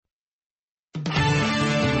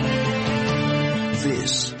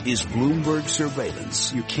This is Bloomberg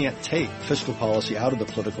Surveillance. You can't take fiscal policy out of the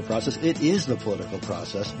political process. It is the political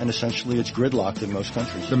process, and essentially it's gridlocked in most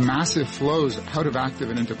countries. The massive flows out of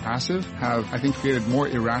active and into passive have, I think, created more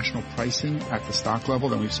irrational pricing at the stock level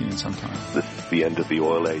than we've seen in some time. This is the end of the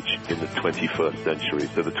oil age in the 21st century.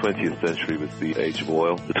 So the 20th century was the age of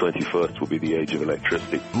oil. The 21st will be the age of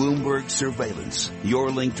electricity. Bloomberg Surveillance,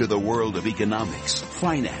 your link to the world of economics,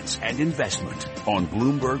 finance, and investment on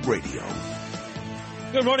Bloomberg Radio.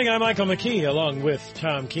 Good morning, I'm Michael McKee, along with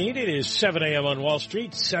Tom Keene. It is 7 a.m. on Wall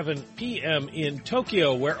Street, 7 p.m. in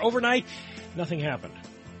Tokyo, where overnight nothing happened.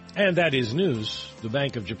 And that is news. The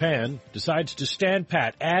Bank of Japan decides to stand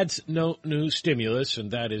pat, adds no new stimulus,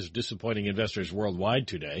 and that is disappointing investors worldwide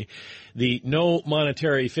today. The no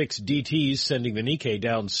monetary fixed DTs sending the Nikkei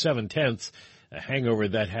down 0.7, a hangover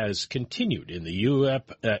that has continued in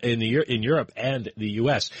Europe and the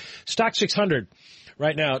U.S. Stock 600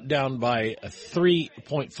 right now down by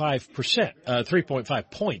 3.5%, 3.5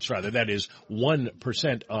 points rather. That is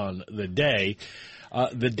 1% on the day.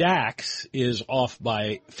 The DAX is off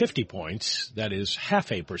by 50 points. That is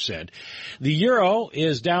 0.5%. The euro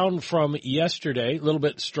is down from yesterday, a little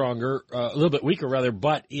bit stronger, a little bit weaker rather,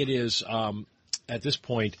 but it is, at this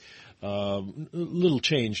point, a little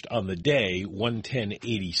changed on the day,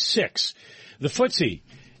 110.86. The FTSE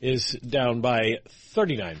is down by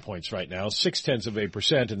 39 points right now,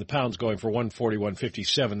 0.6%, and the pound's going for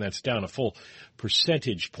 141.57. That's down a full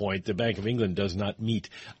percentage point. The Bank of England does not meet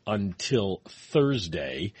until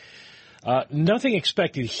Thursday. Nothing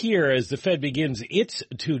expected here as the Fed begins its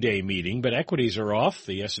two-day meeting, but equities are off.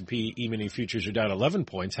 The S&P E-mini futures are down 11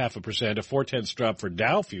 points, 0.5%, a 0.4 drop for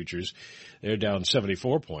Dow futures. They're down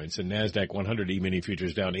 74 points, and NASDAQ 100 E-mini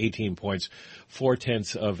futures down 18 points,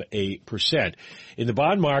 0.4%. In the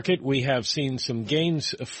bond market, we have seen some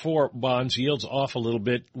gains for bonds. Yields off a little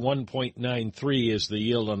bit. 1.93 is the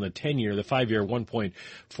yield on the 10-year. The 5-year,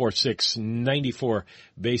 1.46, 94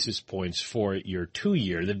 basis points for your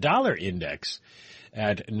 2-year. The dollar index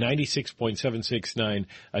at 96.769,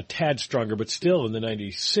 a tad stronger, but still in the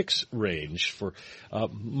 96 range for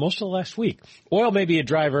most of the last week. Oil may be a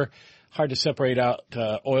driver. Hard to separate out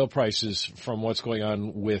oil prices from what's going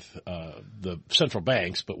on with the central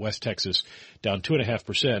banks, but West Texas down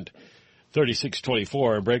 2.5%,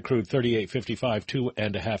 36.24, and Brent crude 38.55,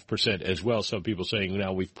 2.5% as well. Some people saying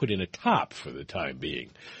now we've put in a top for the time being.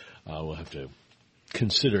 We'll have to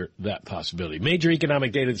consider that possibility. Major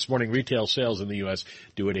economic data this morning, retail sales in the U.S.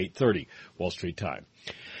 due at 8:30 Wall Street time.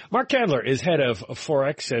 Marc Chandler is head of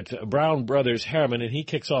Forex at Brown Brothers Harriman, and he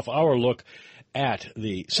kicks off our look at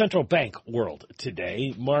the central bank world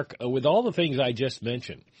today. Marc, with all the things I just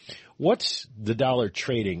mentioned, what's the dollar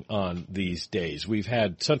trading on these days? We've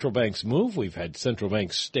had central banks move. We've had central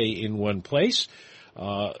banks stay in one place.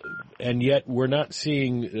 And yet we're not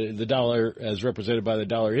seeing the dollar, as represented by the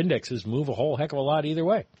dollar indexes, move a whole heck of a lot either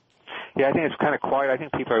way. Yeah, I think it's kind of quiet. I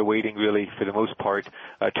think people are waiting, really, for the most part,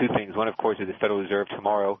 two things. One, of course, is the Federal Reserve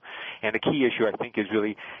tomorrow. And the key issue, I think, is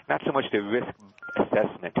really not so much the risk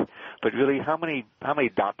assessment, but really how many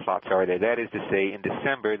dot plots are there? That is to say, in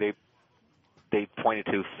December, they pointed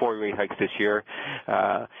to 4 rate hikes this year.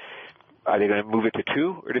 Are they going to move it to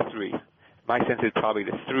 2 or to 3? My sense is probably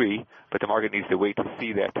to 3, but the market needs to wait to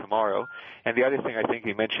see that tomorrow. And the other thing I think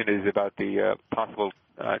he mentioned is about the possible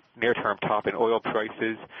near-term top in oil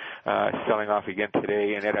prices selling off again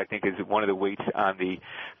today, and that I think is one of the weights on the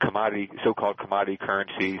so-called commodity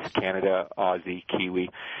currencies, Canada, Aussie, Kiwi.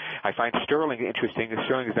 I find sterling interesting.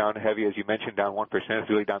 Sterling is down heavy, as you mentioned, down 1%. It's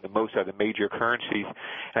really down the most of the major currencies.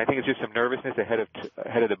 And I think it's just some nervousness ahead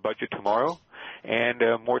of the budget tomorrow, and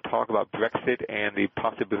more talk about Brexit and the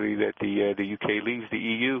possibility that the UK leaves the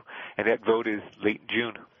EU, and that vote is late in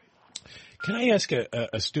June. Can I ask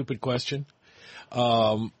a stupid question?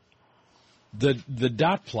 The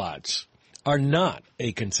dot plots are not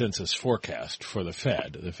a consensus forecast for the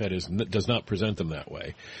Fed. The Fed does not present them that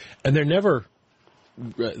way, and they never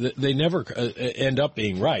end up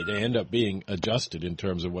being right. They end up being adjusted in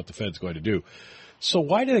terms of what the Fed's going to do. So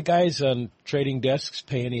why do the guys on trading desks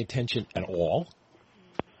pay any attention at all?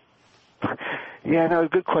 Yeah, no,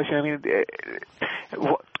 good question. I mean,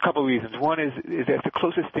 a couple of reasons. One is that the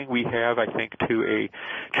closest thing we have, I think, to a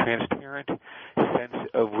transparent sense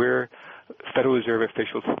of where Federal Reserve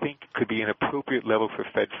officials think could be an appropriate level for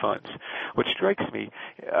Fed funds. What strikes me,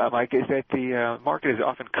 Mike, is that the market is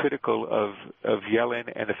often critical of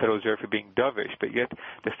Yellen and the Federal Reserve for being dovish, but yet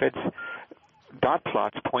the Fed's dot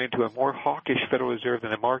plots point to a more hawkish Federal Reserve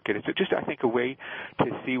than the market. It's just, I think, a way to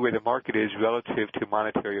see where the market is relative to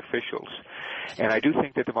monetary officials. And I do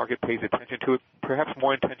think that the market pays attention to it, perhaps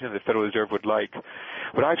more attention than the Federal Reserve would like.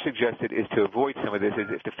 What I've suggested is to avoid some of this is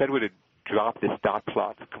if the Fed were to drop this dot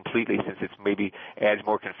plot completely, since it maybe adds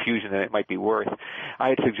more confusion than it might be worth, I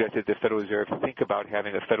had suggested the Federal Reserve think about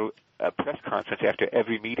having a federal press conference after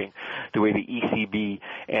every meeting, the way the ECB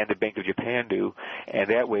and the Bank of Japan do, and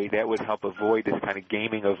that way that would help avoid this kind of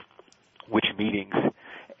gaming of which meetings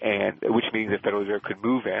the Federal Reserve could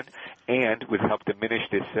move in, and would help diminish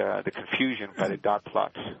this the confusion by the dot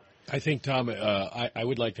plots. I think, Tom, I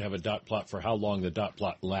would like to have a dot plot for how long the dot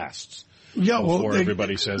plot lasts. Yeah, before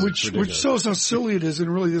everybody says it's ridiculous. Which shows how silly it is, and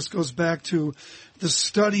really this goes back to the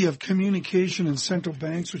study of communication in central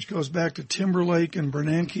banks, which goes back to Timberlake and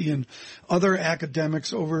Bernanke and other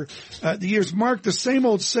academics over the years. Mark, the same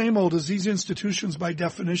old, as these institutions by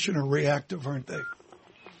definition are reactive, aren't they?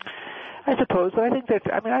 I suppose. I think that,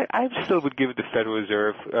 I still would give the Federal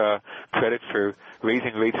Reserve credit for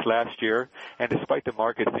raising rates last year, and despite the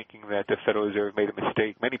market thinking that the Federal Reserve made a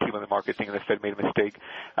mistake, many people in the market thinking the Fed made a mistake,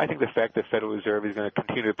 I think the fact that the Federal Reserve is going to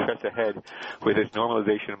continue to press ahead with its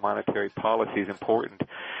normalization of monetary policy is important.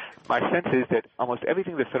 My sense is that almost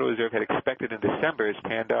everything the Federal Reserve had expected in December has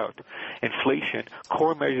panned out. Inflation,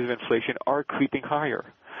 core measures of inflation are creeping higher.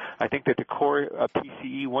 I think that the core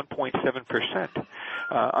PCE 1.7%.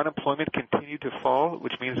 Unemployment continued to fall,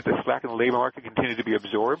 which means that the slack in the labor market continued to be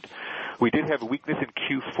absorbed. We did have weakness in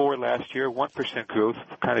Q4 last year, 1% growth,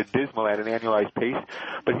 kind of dismal at an annualized pace.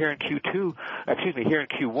 But here in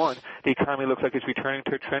Q1, the economy looks like it's returning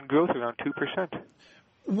to a trend growth around 2%.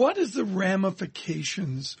 What is the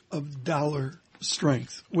ramifications of dollar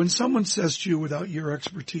strength? When someone says to you without your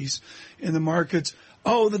expertise in the markets,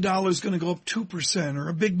 oh, the dollar's going to go up 2% or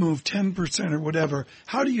a big move 10% or whatever,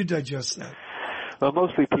 how do you digest that? Well,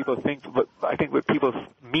 mostly people think, but I think what people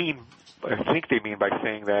mean, or think they mean by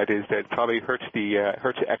saying that, is that it probably hurts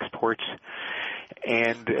exports,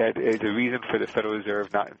 and is a reason for the Federal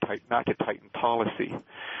Reserve not to tighten policy.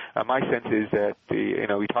 My sense is that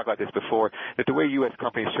we talked about this before, that the way U.S.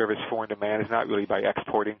 companies service foreign demand is not really by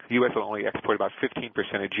exporting. The U.S. will only export about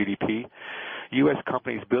 15% of GDP. U.S.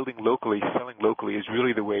 companies building locally, selling locally is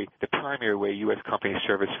really the primary way U.S. companies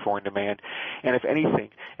service foreign demand. And if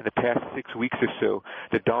anything, in the past 6 weeks or so,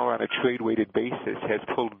 the dollar on a trade-weighted basis has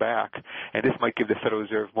pulled back, and this might give the Federal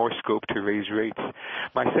Reserve more scope to raise rates.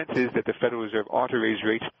 My sense is that the Federal Reserve ought to raise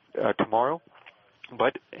rates tomorrow.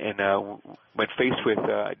 But when faced with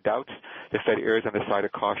doubts, the Fed errs on the side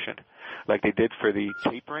of caution, like they did for the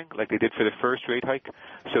tapering, like they did for the first rate hike,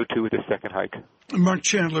 so too with the second hike. Marc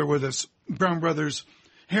Chandler with us, Brown Brothers,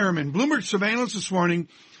 Harriman. Bloomberg surveillance this morning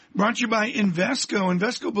brought to you by Invesco.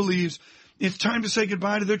 Invesco believes it's time to say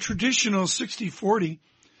goodbye to their traditional 60-40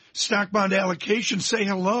 stock bond allocation. Say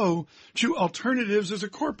hello to alternatives as a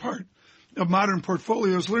core part of modern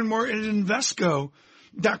portfolios. Learn more at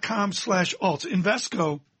Invesco.com/alts.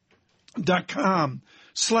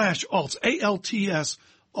 Invesco.com/alts. ALTS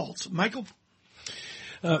alts. Michael?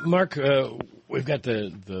 Mark, we've got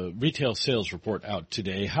the retail sales report out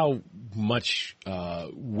today. How much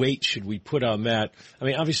weight should we put on that? I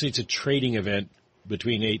mean, obviously it's a trading event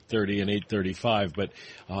between 8:30 and 8:35, but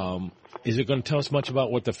is it going to tell us much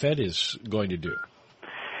about what the Fed is going to do?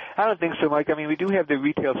 I don't think so, Mike. I mean, we do have the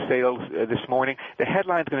retail sales this morning. The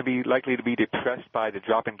headline is going to be likely to be depressed by the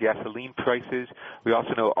drop in gasoline prices. We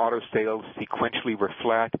also know auto sales sequentially were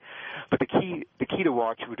flat. But the key to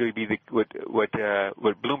watch would really be what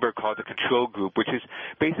Bloomberg calls the control group, which is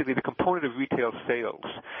basically the component of retail sales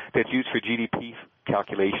that's used for GDP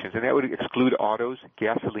calculations, and that would exclude autos,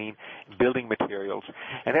 gasoline, building materials,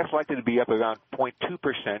 and that's likely to be up around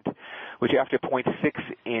 0.2%, which after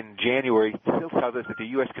 0.6 in January still tells us that the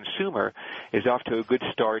U.S. consumer is off to a good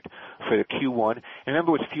start for the Q1. And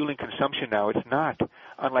remember, what's fueling consumption now? It's not,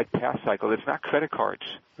 unlike past cycles, it's not credit cards.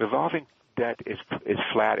 Revolving debt is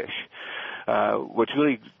flattish. What's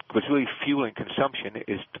really fueling consumption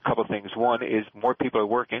is a couple of things. One is more people are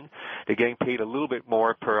working; they're getting paid a little bit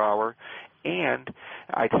more per hour. And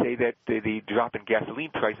I'd say that the drop in gasoline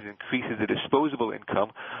prices increases the disposable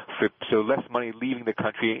income, so less money leaving the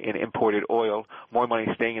country in imported oil, more money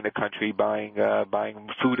staying in the country buying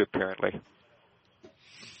food, apparently.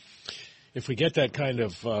 If we get that kind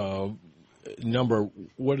of number,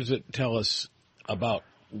 what does it tell us about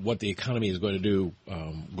what the economy is going to do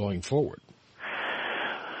going forward?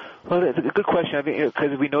 Well, it's a good question. I mean,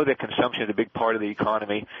 because we know that consumption is a big part of the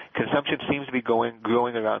economy. Consumption seems to be growing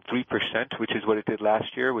around 3%, which is what it did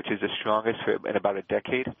last year, which is the strongest in about a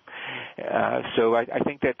decade. So I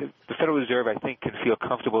think that the Federal Reserve, I think, can feel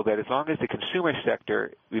comfortable that as long as the consumer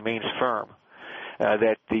sector remains firm,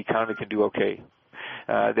 that the economy can do okay.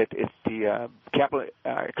 That if the capital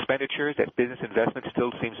expenditures, that business investment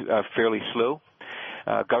still seems fairly slow.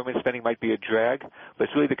 Government spending might be a drag, but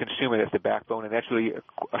it's really the consumer that's the backbone, and that's really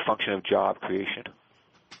a function of job creation.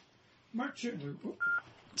 Marc Chandler,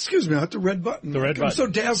 excuse me, I hit the red button. I'm so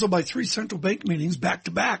dazzled by 3 central bank meetings back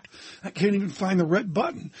to back, I can't even find the red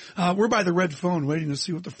button. We're by the red phone waiting to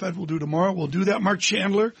see what the Fed will do tomorrow. We'll do that. Marc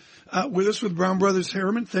Chandler with us with Brown Brothers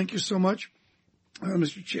Harriman. Thank you so much,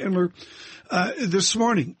 Mr. Chandler. This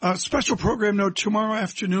morning, special program note tomorrow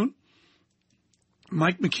afternoon.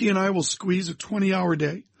 Mike, McKee, and I will squeeze a 20-hour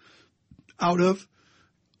day out of,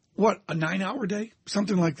 a 9-hour day?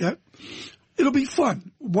 Something like that. It'll be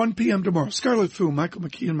fun. 1 p.m. tomorrow. Scarlett Fu, Michael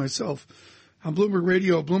McKee, and myself on Bloomberg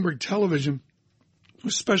Radio, Bloomberg Television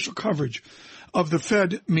with special coverage of the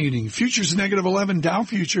Fed meeting. Futures -11, Dow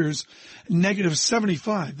futures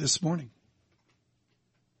 -75 this morning.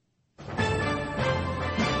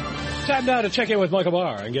 Time now to check in with Michael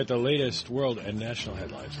Barr and get the latest world and national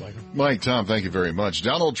headlines. Michael. Mike, Tom, thank you very much.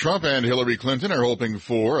 Donald Trump and Hillary Clinton are hoping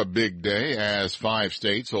for a big day as 5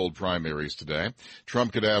 states hold primaries today.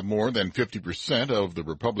 Trump could have more than 50% of the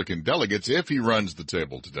Republican delegates if he runs the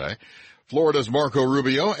table today. Florida's Marco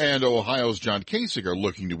Rubio and Ohio's John Kasich are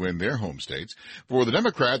looking to win their home states. For the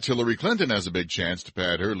Democrats, Hillary Clinton has a big chance to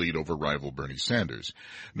pad her lead over rival Bernie Sanders.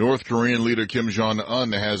 North Korean leader Kim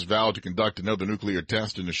Jong-un has vowed to conduct another nuclear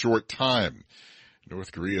test in a short time.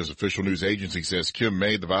 North Korea's official news agency says Kim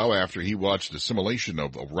made the vow after he watched a simulation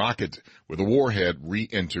of a rocket with a warhead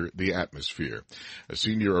re-enter the atmosphere. A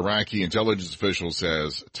senior Iraqi intelligence official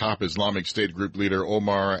says top Islamic State group leader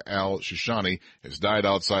Omar al-Shishani has died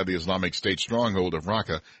outside the Islamic State stronghold of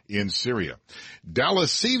Raqqa in Syria.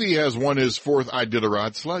 Dallas Seavey has won his 4th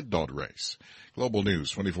Iditarod sled dog race. Global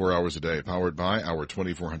news 24 hours a day, powered by our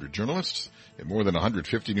 2,400 journalists and more than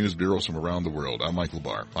 150 news bureaus from around the world. I'm Michael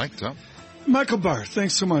Barr. Mike, Tom? Michael Barr,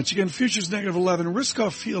 thanks so much. Again, futures -11,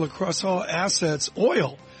 risk-off feel across all assets.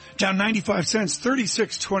 Oil down 95 cents,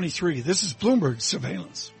 36.23. This is Bloomberg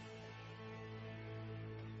Surveillance.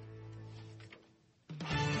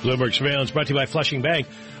 Bloomberg Surveillance brought to you by Flushing Bank.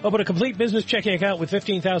 Open a complete business checking account with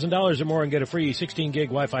 $15,000 or more and get a free 16-gig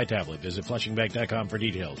Wi-Fi tablet. Visit flushingbank.com for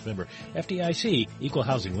details. Member FDIC, equal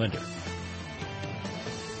housing lender.